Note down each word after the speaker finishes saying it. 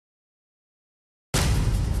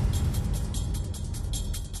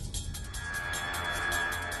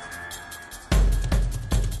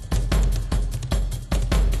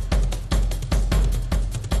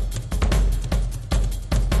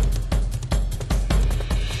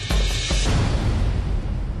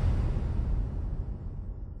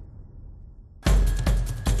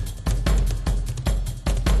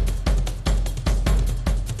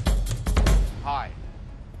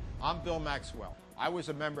Maxwell. I was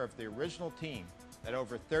a member of the original team that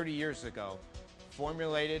over 30 years ago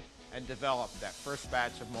formulated and developed that first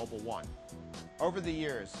batch of Mobil 1. Over the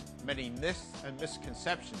years, many myths and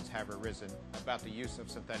misconceptions have arisen about the use of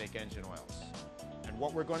synthetic engine oils. And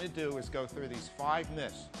what we're going to do is go through these 5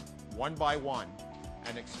 myths one by one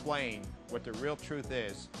and explain what the real truth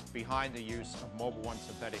is behind the use of Mobil 1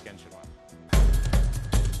 synthetic engine oil.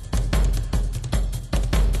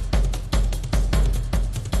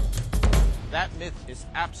 That myth is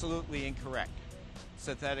absolutely incorrect.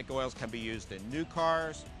 Synthetic oils can be used in new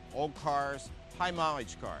cars, old cars, high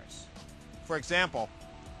mileage cars. For example,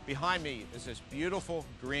 behind me is this beautiful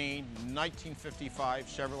green 1955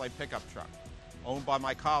 Chevrolet pickup truck owned by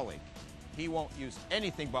my colleague. He won't use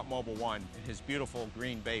anything but Mobil 1 in his beautiful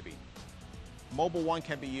green baby. Mobil 1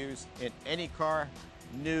 can be used in any car,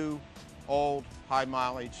 new, old, high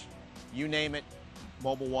mileage, you name it,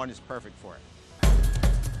 Mobil 1 is perfect for it.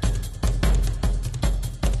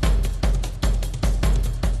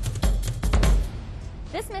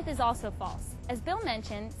 This myth is also false. As Bill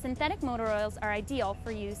mentioned, synthetic motor oils are ideal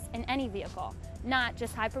for use in any vehicle, not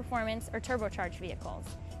just high-performance or turbocharged vehicles.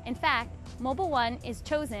 In fact, Mobil 1 is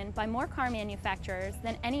chosen by more car manufacturers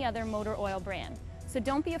than any other motor oil brand. So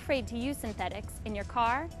don't be afraid to use synthetics in your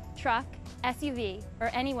car, truck, SUV,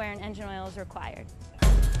 or anywhere an engine oil is required.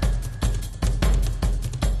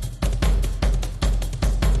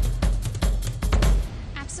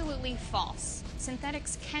 Absolutely false.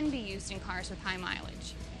 Synthetics can be used in cars with high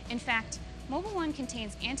mileage. In fact, Mobil 1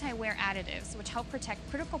 contains anti-wear additives which help protect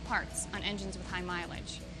critical parts on engines with high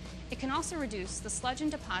mileage. It can also reduce the sludge and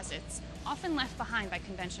deposits often left behind by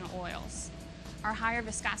conventional oils. Our higher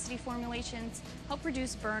viscosity formulations help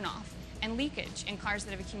reduce burn-off and leakage in cars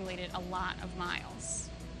that have accumulated a lot of miles.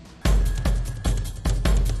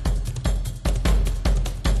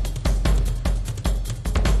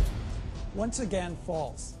 Once again,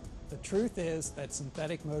 false. The truth is that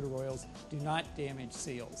synthetic motor oils do not damage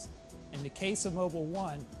seals. In the case of Mobil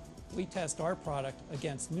 1, we test our product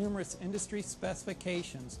against numerous industry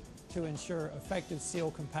specifications to ensure effective seal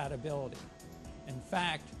compatibility. In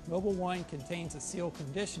fact, Mobil 1 contains a seal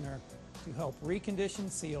conditioner to help recondition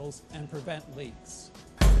seals and prevent leaks.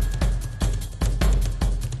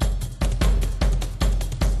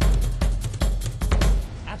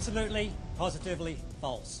 Absolutely, positively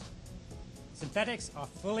false. Synthetics are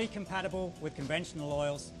fully compatible with conventional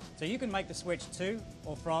oils, so you can make the switch to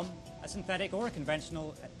or from a synthetic or a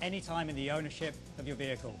conventional at any time in the ownership of your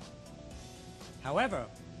vehicle. However,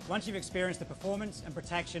 once you've experienced the performance and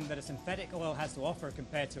protection that a synthetic oil has to offer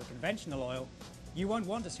compared to a conventional oil, you won't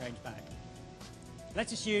want to change back.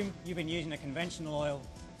 Let's assume you've been using a conventional oil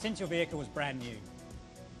since your vehicle was brand new.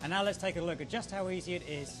 And now let's take a look at just how easy it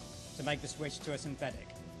is to make the switch to a synthetic.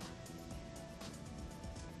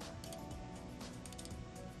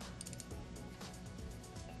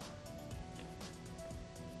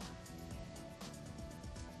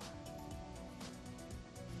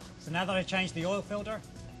 So now that I've changed the oil filter,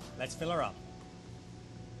 let's fill her up.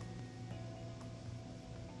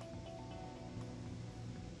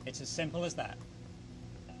 It's as simple as that.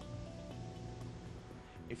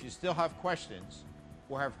 If you still have questions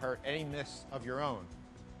or have heard any myths of your own,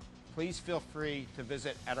 please feel free to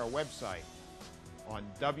visit at our website on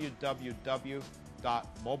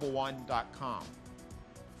www.mobil1.com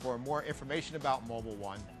for more information about Mobil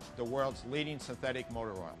 1, the world's leading synthetic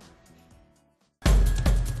motor oil.